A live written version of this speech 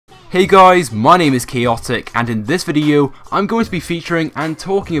Hey guys, my name is Chaotic, and in this video I'm going to be featuring and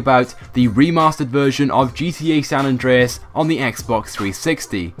talking about the remastered version of GTA San Andreas on the Xbox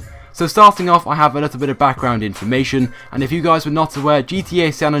 360. So starting off, I have a little bit of background information, and if you guys were not aware,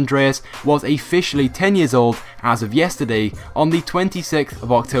 GTA San Andreas was officially 10 years old as of yesterday on the 26th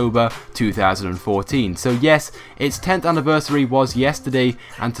of October 2014. So yes, its 10th anniversary was yesterday,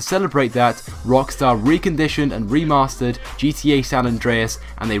 and to celebrate that, Rockstar reconditioned and remastered GTA San Andreas,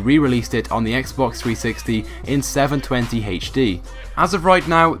 and they re-released it on the Xbox 360 in 720 HD. As of right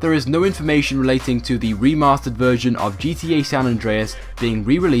now, there is no information relating to the remastered version of GTA San Andreas being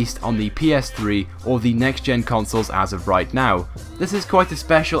re-released on the PS3 or the next-gen consoles as of right now. This is quite a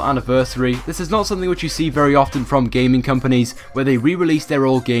special anniversary. This is not something which you see very often from gaming companies, where they re-release their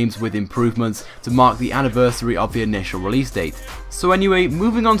old games with improvements to mark the anniversary of the initial release date. So anyway,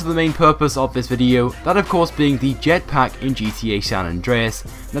 moving on to the main purpose of this video, that of course being the jetpack in GTA San Andreas.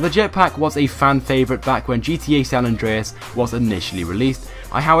 Now the jetpack was a fan favourite back when GTA San Andreas was initially released.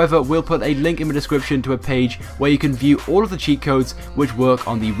 I however will put a link in the description to a page where you can view all of the cheat codes which work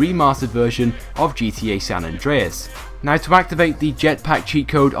on the remastered version of GTA San Andreas. Now to activate the jetpack cheat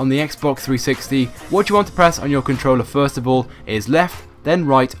code on the Xbox 360, what you want to press on your controller first of all is left, then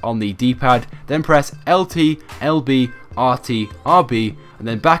right on the D-pad, then press LT, LB, RT, RB, and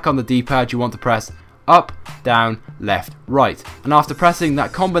then back on the D-pad you want to press up, down, left, right. And after pressing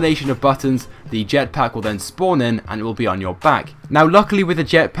that combination of buttons, the jetpack will then spawn in and it will be on your back. Now luckily with the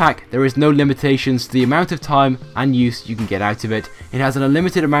jetpack, there is no limitations to the amount of time and use you can get out of it. It has an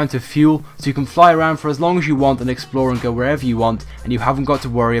unlimited amount of fuel, so you can fly around for as long as you want and explore and go wherever you want, and you haven't got to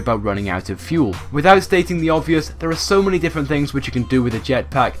worry about running out of fuel. Without stating the obvious, there are so many different things which you can do with a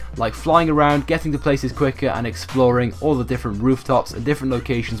jetpack, like flying around, getting to places quicker, and exploring all the different rooftops and different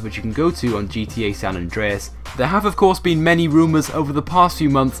locations which you can go to on GTA San Andreas. There have of course been many rumours over the past few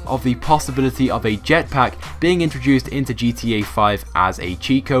months of the possibility of a jetpack being introduced into GTA 5 as a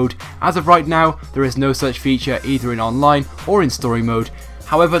cheat code. As of right now, there is no such feature either in online or in story mode.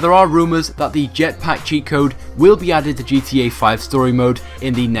 However, there are rumours that the jetpack cheat code will be added to GTA 5 story mode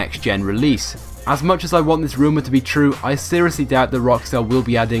in the next gen release. As much as I want this rumour to be true, I seriously doubt that Rockstar will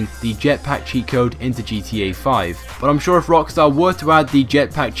be adding the jetpack cheat code into GTA 5. But I'm sure if Rockstar were to add the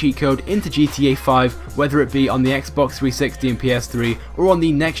jetpack cheat code into GTA 5, whether it be on the Xbox 360 and PS3 or on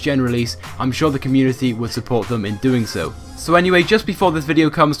the next gen release, I'm sure the community would support them in doing so. So anyway, just before this video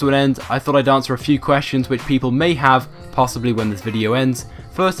comes to an end, I thought I'd answer a few questions which people may have, possibly when this video ends.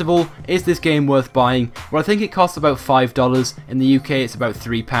 First of all, is this game worth buying? Well, I think it costs about $5, in the UK it's about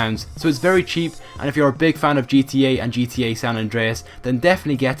 £3, so it's very cheap, and if you're a big fan of GTA and GTA San Andreas, then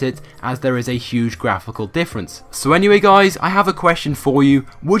definitely get it, as there is a huge graphical difference. So anyway guys, I have a question for you.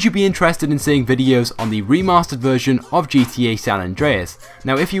 Would you be interested in seeing videos on the remastered version of GTA San Andreas?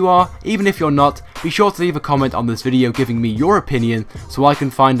 Now if you are, even if you're not, be sure to leave a comment on this video giving me your opinion so I can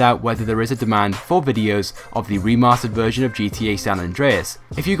find out whether there is a demand for videos of the remastered version of GTA San Andreas.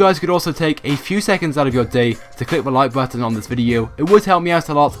 If you guys could also take a few seconds out of your day to click the like button on this video, it would help me out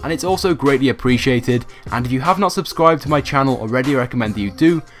a lot and it's also greatly appreciated. And if you have not subscribed to my channel already, I recommend that you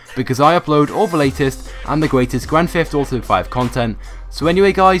do, because I upload all the latest and the greatest Grand Theft Auto 5 content. So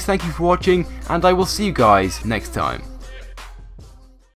anyway guys, thank you for watching, and I will see you guys next time.